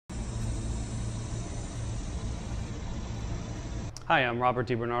Hi, I'm Robert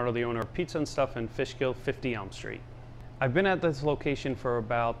DiBernardo, the owner of Pizza and Stuff in Fishkill, 50 Elm Street. I've been at this location for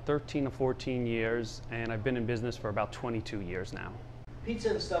about 13 to 14 years, and I've been in business for about 22 years now.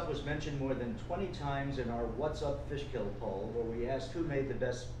 Pizza and Stuff was mentioned more than 20 times in our What's Up Fishkill poll, where we asked who made the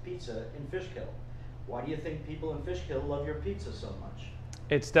best pizza in Fishkill. Why do you think people in Fishkill love your pizza so much?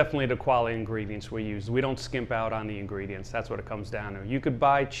 It's definitely the quality ingredients we use. We don't skimp out on the ingredients. That's what it comes down to. You could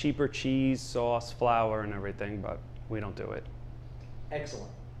buy cheaper cheese, sauce, flour, and everything, but we don't do it.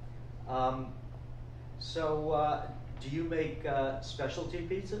 Excellent. Do you make specialty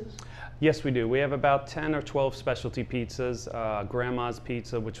pizzas? Yes, we do. We have about 10 or 12 specialty pizzas. Grandma's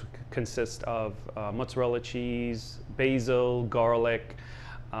pizza, which consists of mozzarella cheese, basil, garlic.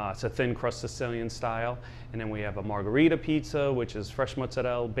 It's a thin crust Sicilian style. And then we have a margarita pizza, which is fresh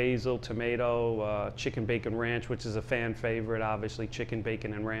mozzarella, basil, tomato, chicken bacon ranch, which is a fan favorite, obviously, chicken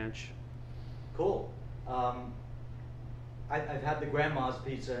bacon and ranch. Cool. I've had the Grandma's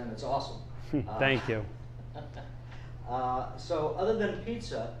pizza and it's awesome. Thank you. So other than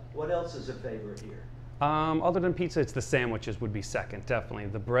pizza, what else is a favorite here? Other than pizza, it's the sandwiches would be second, definitely.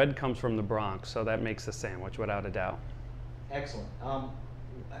 The bread comes from the Bronx, so that makes the sandwich without a doubt. Excellent.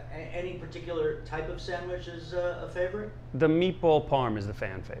 Any particular type of sandwich is a favorite? The meatball parm is the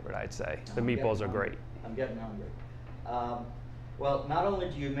fan favorite, I'd say. The meatballs are great. I'm getting hungry. Well, not only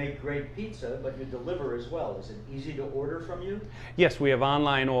do you make great pizza, but you deliver as well. Is it easy to order from you? Yes, we have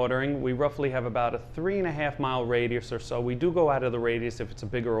online ordering. We roughly have about a 3.5 mile radius or so. We do go out of the radius if it's a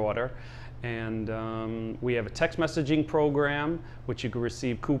bigger order. And we have a text messaging program, which you can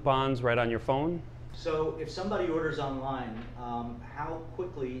receive coupons right on your phone. So if somebody orders online, how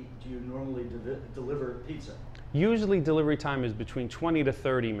quickly do you normally deliver pizza? Usually delivery time is between 20 to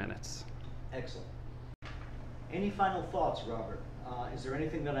 30 minutes. Excellent. Any final thoughts, Robert? Is there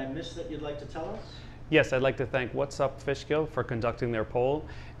anything that I missed that you'd like to tell us? Yes, I'd like to thank What's Up Fishkill for conducting their poll,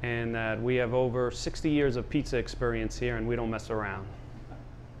 and that we have over 60 years of pizza experience here and we don't mess around.